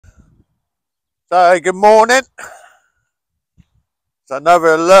So good morning. It's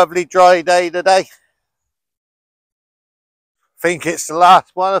another lovely dry day today. I think it's the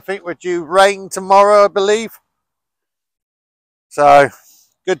last one. I think we're due rain tomorrow, I believe. So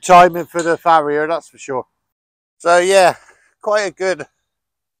good timing for the Farrier, that's for sure. So yeah, quite a good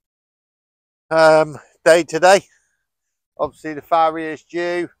day today. Obviously the Farrier is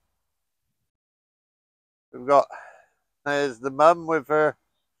due. We've got, there's the mum with her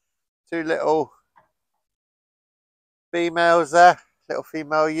two little females there, little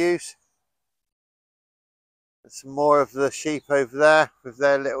female ewes. There's some more of the sheep over there with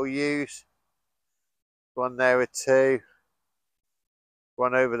their little ewes. One there with two,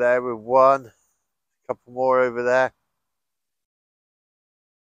 one over there with one, a couple more over there.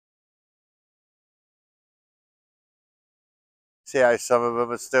 See how some of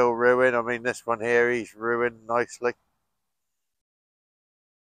them are still ruined. I mean, this one here, he's ruined nicely.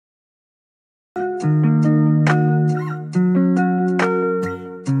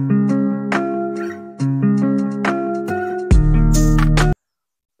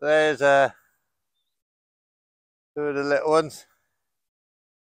 There's two of the little ones.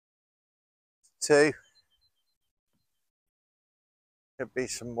 Two. Could be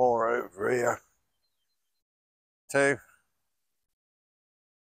some more over here. 2,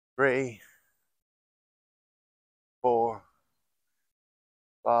 3, 4,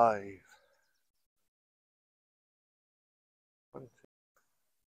 5. 1, 2.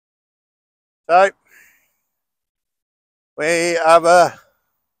 So we have a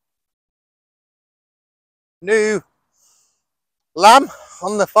new lamb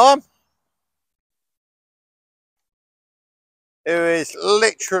on the farm who is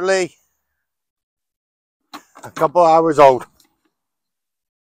literally a couple hours old.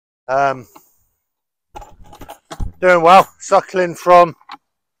 Doing well, suckling from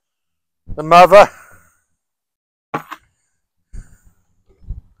the mother,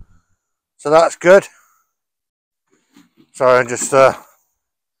 so that's good. Sorry, I'm just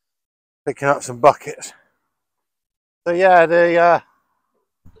picking up some buckets. So yeah, the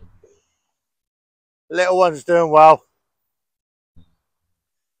little one's doing well.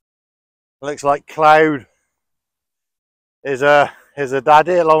 Looks like Cloud is a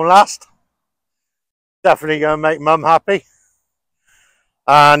daddy at long last. Definitely going to make mum happy.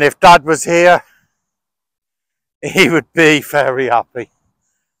 And if dad was here, he would be very happy.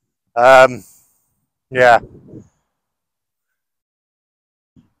 Yeah,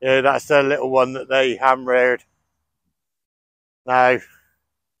 that's the little one that they hand reared. Now,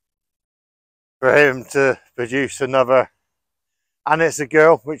 for him to produce another, and it's a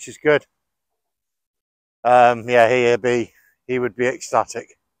girl, which is good. Yeah, he would be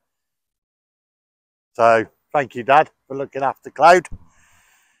ecstatic. So thank you, Dad, for looking after Cloud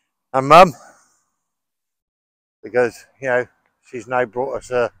and Mum, because she's now brought us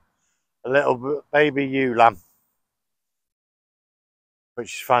a little baby ewe lamb,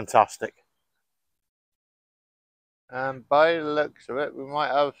 which is fantastic. And by the looks of it, we might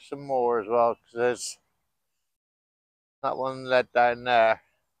have some more as well, because there's that one led down there.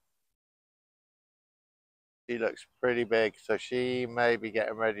 She looks pretty big, so she may be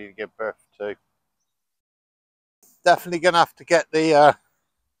getting ready to give birth too. Definitely going to have to get the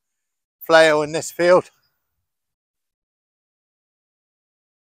flail in this field.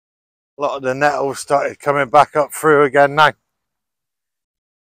 A lot of the nettles started coming back up through again now.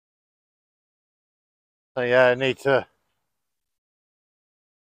 So yeah, I need to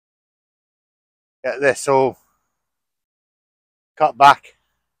get this all cut back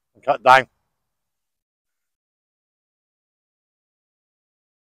and cut down.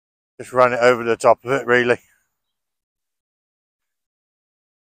 Just run it over the top of it, really.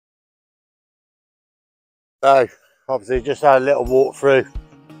 So obviously just had a little walk through,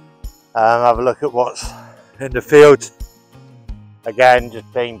 have a look at what's in the field. Again, just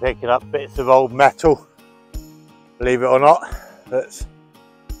been picking up bits of old metal, believe it or not, that's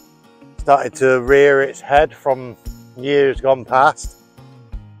started to rear its head from years gone past.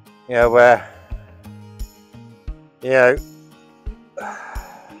 Where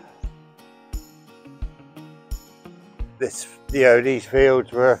these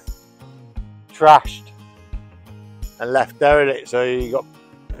fields were trashed and left derelict, so you got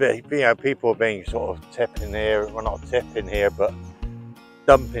people being sort of tipping here, well, not tipping here, but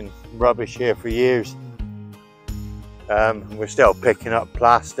dumping rubbish here for years. We're still picking up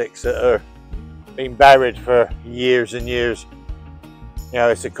plastics that are being buried for years and years.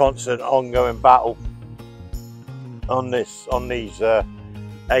 It's a constant ongoing battle on these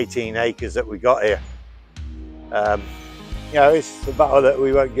 18 acres that we got here. you know, it's a battle that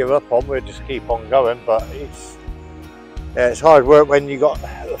we won't give up on. We'll just keep on going, but it's hard work when you got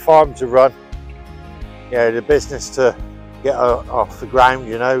the farm to run, you know, the business to get off the ground,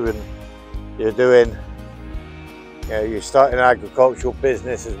 you know, and you're doing, you know, you're starting an agricultural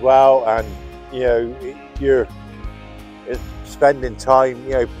business as well, and you know, you're spending time,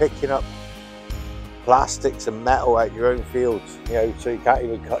 you know, picking up plastics and metal out your own fields, you know, so you can't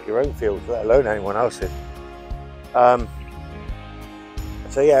even cut your own fields, let alone anyone else's.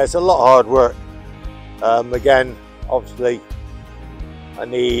 So yeah, it's a lot of hard work. Again, obviously I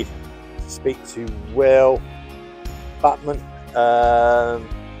need to speak to Will Batman.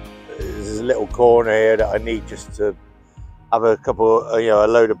 There's a little corner here that I need just to have a couple, you know, a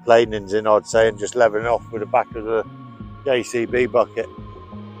load of planings in, I'd say, and just leveling off with the back of the JCB bucket.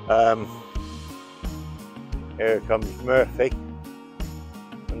 Here comes Murphy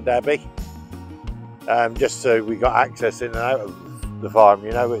and Debbie. Just so we got access in and out of the farm,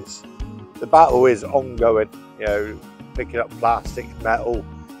 you know, the battle is ongoing, you know, picking up plastics, metal,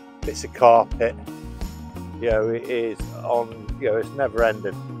 bits of carpet, you know, it is on, you know, it's never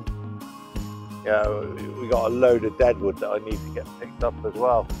ending. You know, we got a load of deadwood that I need to get picked up as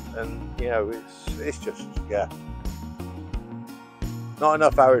well, and you know, it's just, yeah, not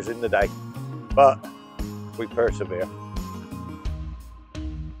enough hours in the day, but we persevere.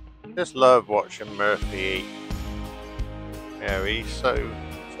 Just love watching Murphy eat. You know, he's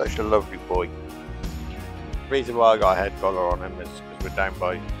such a lovely boy. The reason why I got a head collar on him is because we're down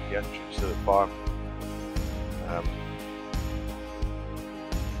by the entrance to the farm.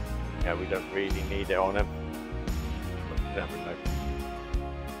 Yeah, we don't really need it on him, but you never know.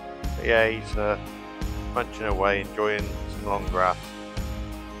 But yeah, he's munching away, enjoying some long grass.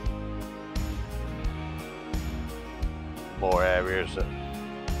 More areas that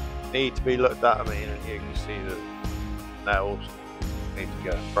need to be looked at. I mean, you can see the nettles, need to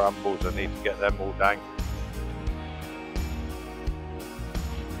get brambles, I need to get them all down.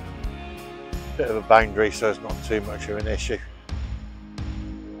 Bit of a boundary, so it's not too much of an issue.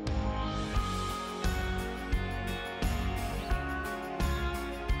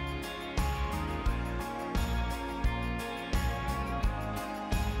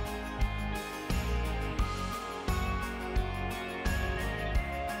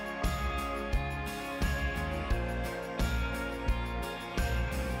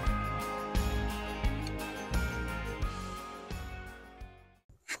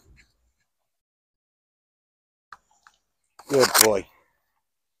 Good boy.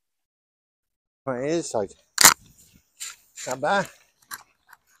 Right, here's side. Come back.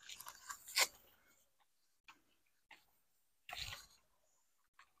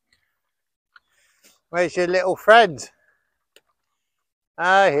 Where's your little friend?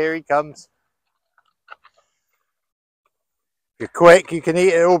 Ah, here he comes. If you're quick, you can eat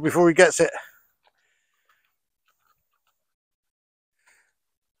it all before he gets it.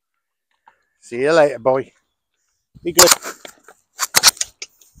 See you later, boy. Be good.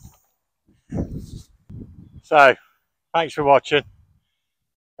 So, thanks for watching.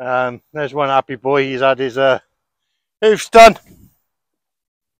 There's one happy boy. He's had his hoofs done.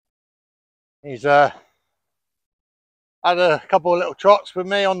 He's had a couple of little trots with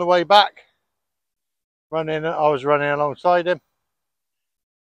me on the way back. I was running alongside him,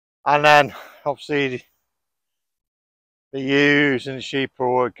 and then obviously the ewes and the sheep are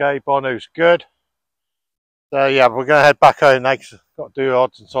all okay. Bono's good. So yeah, we're going to head back home next. Got to do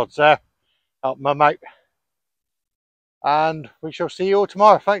odds and sods there, help mum out. And we shall see you all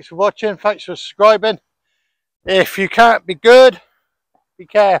tomorrow. Thanks for watching. Thanks for subscribing. If you can't be good, be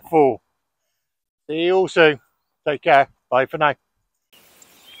careful. See you all soon. Take care. Bye for now.